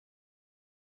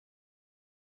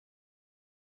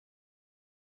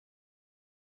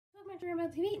my Dream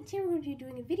About TV, and today we're going to be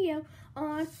doing a video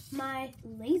on my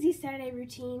lazy Saturday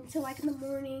routine. So like in the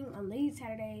morning on lazy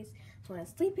Saturdays when I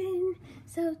sleep in.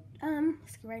 So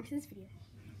let's get right into this video.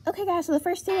 Okay guys, so the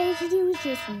first thing I usually do is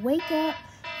just wake up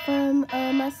from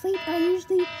my sleep. I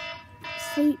usually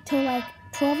sleep till like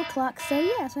 12 o'clock, so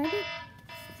yeah, so I do.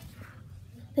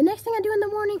 The next thing I do in the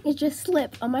morning is just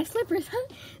slip on my slippers.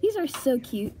 These are so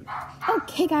cute.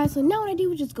 Okay guys, so now what I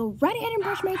do is just go right ahead and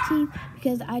brush my teeth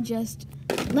because I just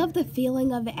love the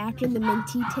feeling of it after the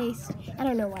minty taste. I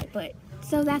don't know why, but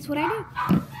so that's what I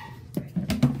do.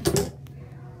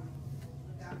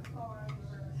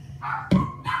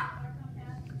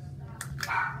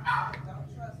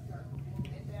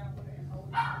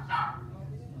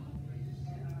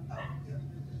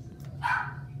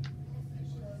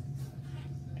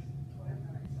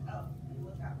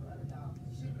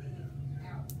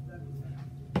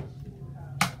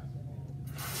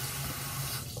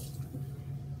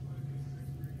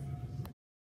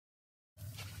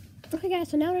 Okay guys,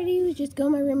 so now what I do is just go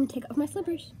in my room and take off my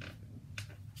slippers.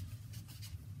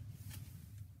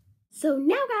 So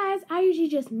now guys, I usually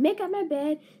just make up my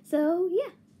bed, so yeah.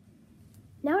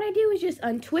 Now what I do is just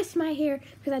untwist my hair,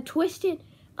 because I twist it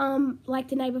like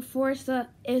the night before, so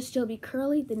it'll still be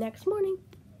curly the next morning.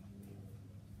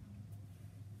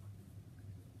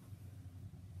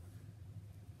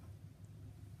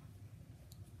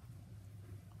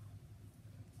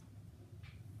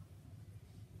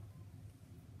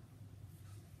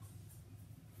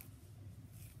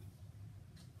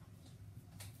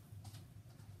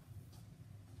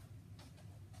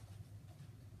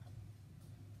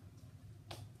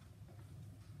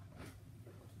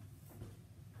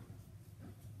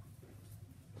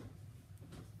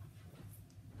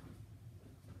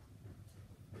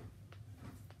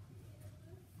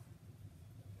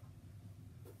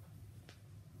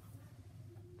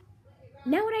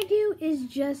 Now what I do is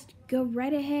just go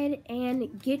right ahead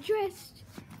and get dressed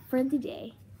for the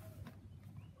day.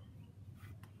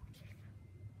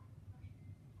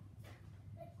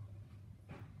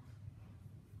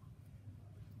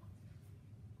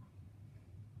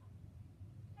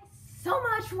 Thanks so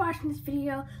much for watching this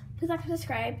video. Please like and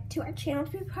subscribe to our channel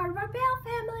to be part of our Bell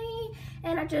family.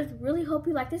 And I just really hope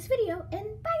you like this video,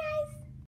 and bye.